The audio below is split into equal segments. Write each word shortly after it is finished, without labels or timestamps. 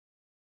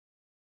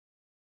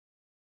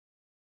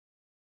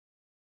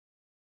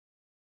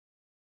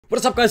What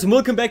is up, guys, and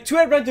welcome back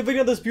to a brand new video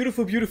on this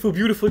beautiful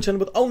channel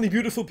with only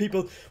beautiful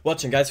people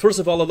watching. Guys, first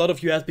of all, a lot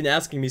of you have been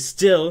asking me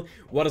still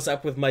what is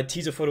up with my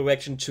teaser photo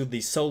reaction to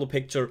the solo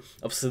picture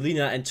of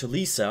Selena and to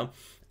Lisa.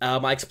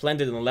 I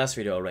explained it in the last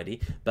video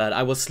already, but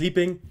I was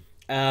sleeping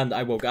and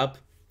I woke up.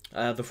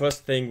 The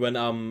first thing when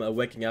I'm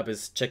waking up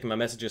is checking my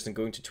messages and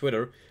going to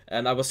Twitter,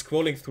 and I was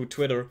scrolling through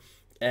Twitter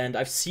and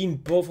I've seen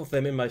both of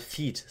them in my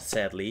feed,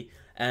 sadly.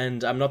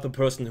 And I'm not the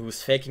person who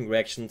is faking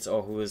reactions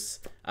or who is,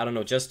 I don't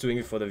know, just doing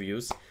it for the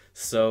views.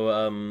 So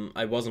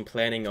I wasn't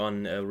planning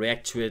on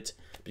react to it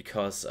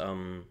because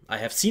I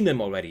have seen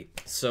them already.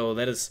 So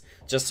that is,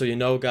 just so you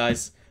know,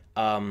 guys,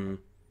 that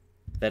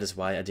is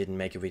why I didn't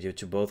make a video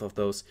to both of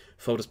those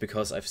photos,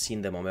 because I've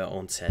seen them on my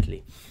own,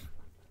 sadly.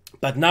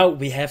 But now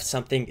we have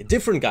something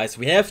different, guys.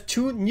 We have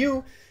two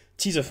new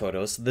teaser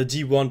photos. The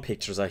D-1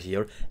 pictures are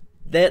here.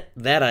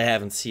 That I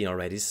haven't seen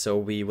already, so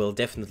we will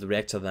definitely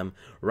react to them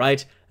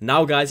right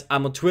now, guys.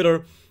 I'm on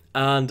Twitter,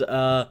 and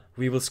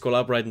we will scroll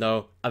up right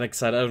now. I'm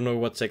excited. I don't know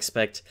what to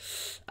expect.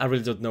 I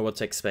really don't know what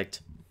to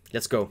expect.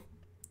 Let's go.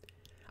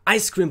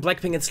 Ice Cream,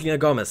 BLACKPINK and Selena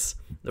Gomez.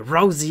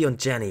 Rosie and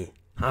Jenny.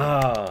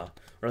 Ah,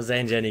 Rosie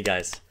and Jenny,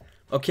 guys.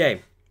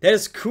 Okay, that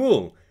is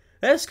cool.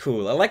 That is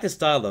cool. I like the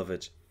style of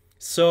it.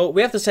 So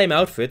we have the same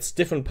outfits,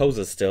 different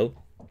poses still,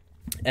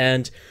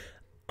 and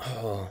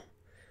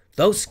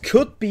those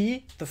could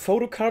be the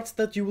photo cards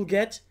that you will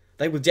get.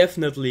 They will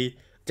definitely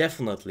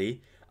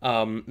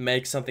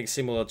make something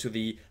similar to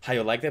the How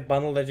You Like That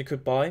bundle that you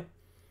could buy.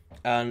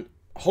 And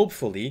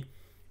hopefully,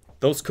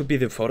 those could be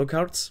the photo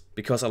cards,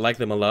 because I like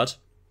them a lot.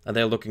 And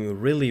they're looking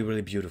really,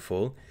 really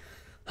beautiful.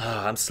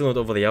 I'm still not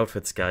over the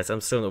outfits, guys.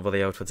 I'm still not over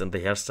the outfits and the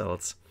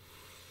hairstyles.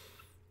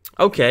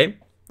 Okay,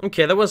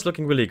 that was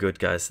looking really good,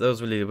 guys. That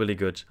was really, really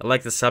good. I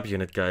like the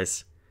subunit,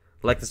 guys.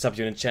 I like the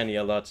subunit Jenny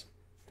a lot.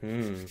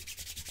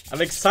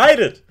 I'm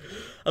excited!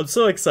 I'm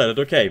so excited.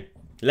 Okay,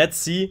 let's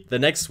see the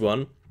next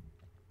one.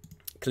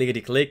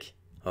 Clickety click.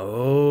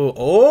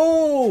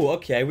 Oh,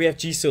 okay. We have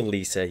Jisoo and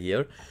Lisa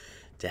here.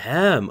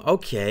 Damn,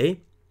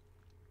 okay.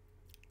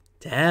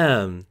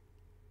 Damn.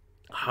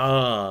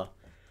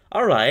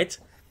 Alright.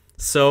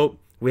 So,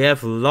 we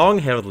have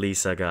long-haired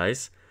Lisa,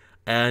 guys.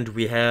 And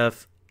we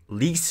have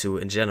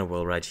Jisoo in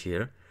general right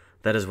here.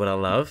 That is what I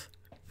love.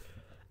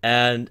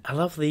 And I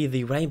love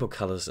the rainbow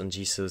colors on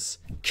Jisoo's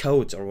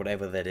coat or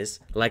whatever that is.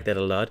 I like that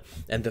a lot.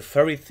 And the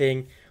furry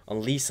thing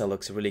on Lisa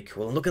looks really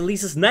cool. And look at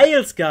Lisa's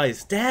nails,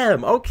 guys.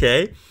 Damn,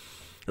 okay.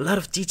 A lot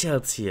of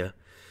details here.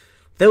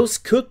 Those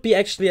could be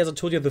actually, as I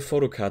told you, the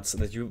photo cards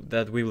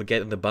that we will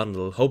get in the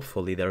bundle.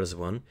 Hopefully there is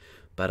one,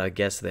 but I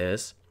guess there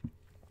is.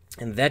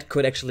 And that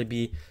could actually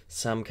be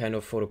some kind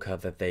of photo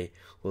card that they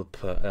will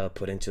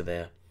put into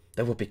there.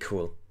 That would be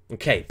cool.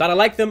 Okay, but I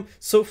like them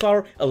so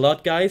far a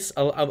lot, guys.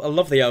 I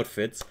love the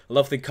outfits. I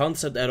love the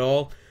concept at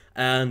all.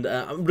 And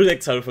I'm really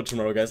excited for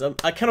tomorrow, guys.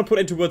 I cannot put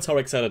into words how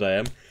excited I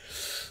am.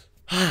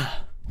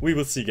 We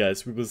will see,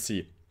 guys. We will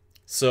see.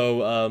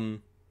 So,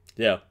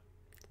 yeah.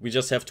 We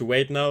just have to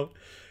wait now.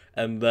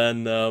 And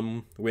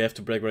then we have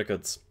to break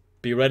records.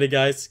 Be ready,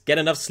 guys. Get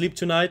enough sleep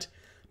tonight,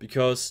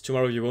 because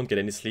tomorrow you won't get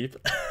any sleep,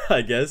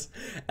 I guess.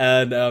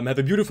 And have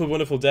a beautiful,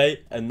 wonderful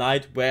day and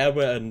night,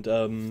 wherever and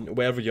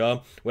wherever you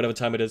are, whatever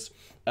time it is.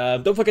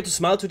 Don't forget to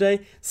smile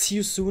today. See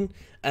you soon.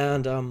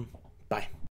 And